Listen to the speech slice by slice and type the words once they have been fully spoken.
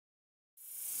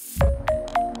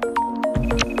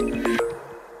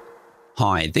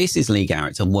Hi, this is Lee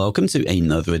Garrett and welcome to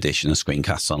another edition of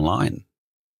Screencasts Online.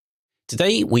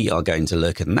 Today we are going to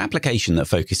look at an application that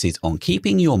focuses on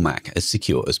keeping your Mac as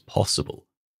secure as possible.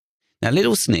 Now,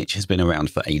 Little Snitch has been around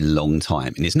for a long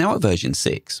time and is now at version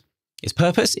 6. Its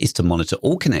purpose is to monitor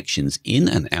all connections in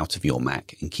and out of your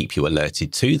Mac and keep you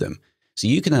alerted to them, so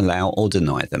you can allow or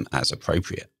deny them as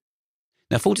appropriate.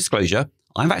 Now, full disclosure,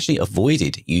 I've actually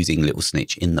avoided using Little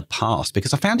Snitch in the past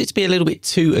because I found it to be a little bit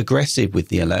too aggressive with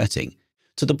the alerting,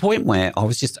 to the point where I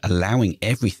was just allowing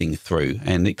everything through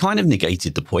and it kind of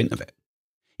negated the point of it.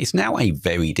 It's now a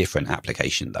very different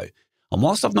application though, and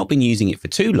whilst I've not been using it for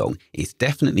too long, it's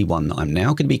definitely one that I'm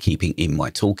now going to be keeping in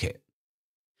my toolkit.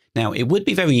 Now, it would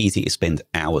be very easy to spend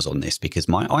hours on this because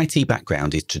my IT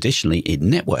background is traditionally in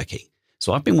networking.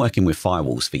 So I've been working with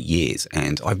firewalls for years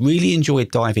and I've really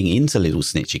enjoyed diving into Little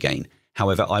Snitch again.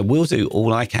 However, I will do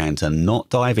all I can to not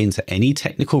dive into any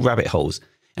technical rabbit holes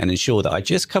and ensure that I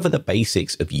just cover the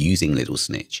basics of using Little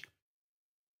Snitch.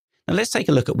 Now let's take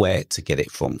a look at where to get it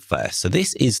from first. So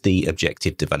this is the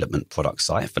Objective Development product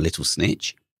site for Little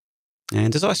Snitch.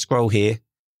 And as I scroll here,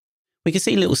 we can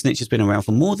see Little Snitch has been around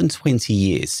for more than 20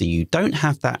 years, so you don't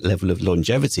have that level of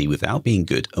longevity without being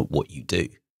good at what you do.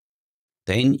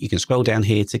 Then you can scroll down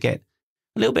here to get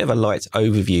a little bit of a light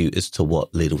overview as to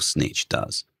what Little Snitch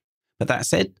does. But that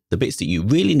said, the bits that you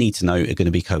really need to know are going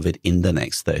to be covered in the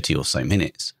next 30 or so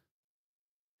minutes.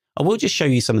 I will just show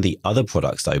you some of the other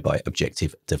products though by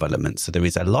Objective Development. So there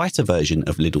is a lighter version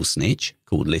of Little Snitch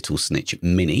called Little Snitch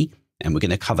Mini, and we're going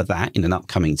to cover that in an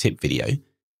upcoming tip video.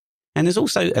 And there's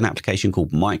also an application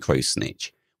called Micro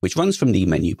Snitch, which runs from the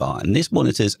menu bar, and this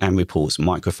monitors and reports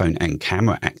microphone and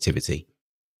camera activity.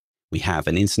 We have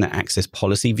an Internet Access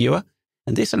Policy Viewer,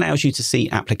 and this allows you to see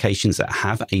applications that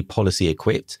have a policy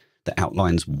equipped that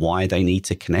outlines why they need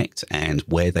to connect and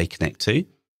where they connect to.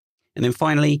 And then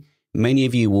finally, many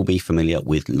of you will be familiar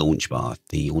with Launchbar,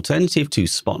 the alternative to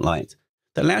Spotlight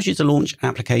that allows you to launch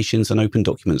applications and open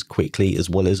documents quickly, as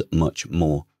well as much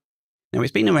more. Now,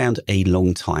 it's been around a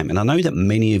long time, and I know that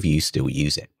many of you still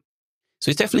use it. So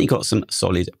it's definitely got some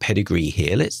solid pedigree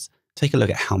here. Let's take a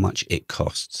look at how much it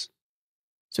costs.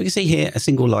 So you can see here a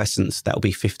single license that will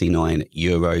be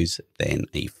 €59. Then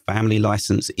a family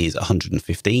license is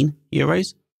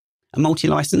 €115. A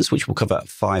multi-license, which will cover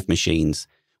 5 machines,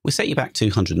 will set you back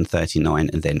 €239.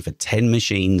 And then for 10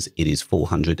 machines, it is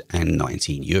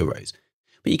 €419.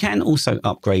 But you can also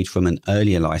upgrade from an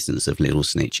earlier license of Little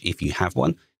Snitch if you have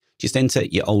one. Just enter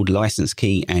your old license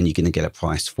key and you're going to get a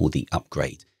price for the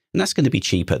upgrade. And that's going to be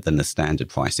cheaper than the standard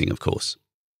pricing, of course.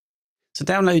 So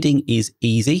downloading is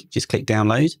easy. Just click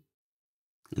download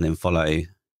and then follow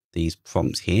these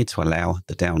prompts here to allow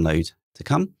the download to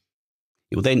come.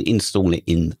 You will then install it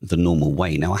in the normal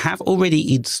way. Now, I have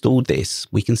already installed this.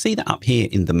 We can see that up here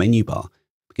in the menu bar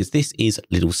because this is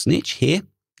Little Snitch here.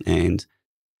 And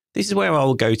this is where I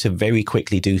will go to very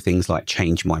quickly do things like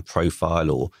change my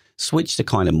profile or switch the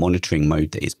kind of monitoring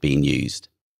mode that is being used.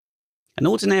 And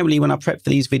ordinarily, when I prep for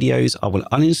these videos, I will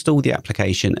uninstall the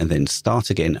application and then start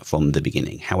again from the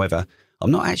beginning. However,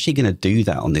 I'm not actually going to do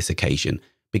that on this occasion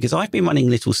because I've been running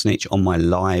Little Snitch on my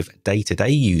live day-to-day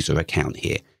user account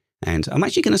here. And I'm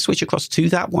actually going to switch across to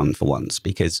that one for once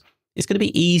because it's going to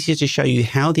be easier to show you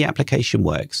how the application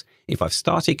works if I've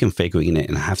started configuring it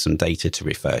and I have some data to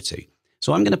refer to.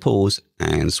 So I'm going to pause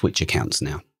and switch accounts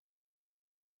now.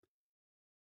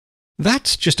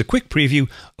 That's just a quick preview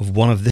of one of the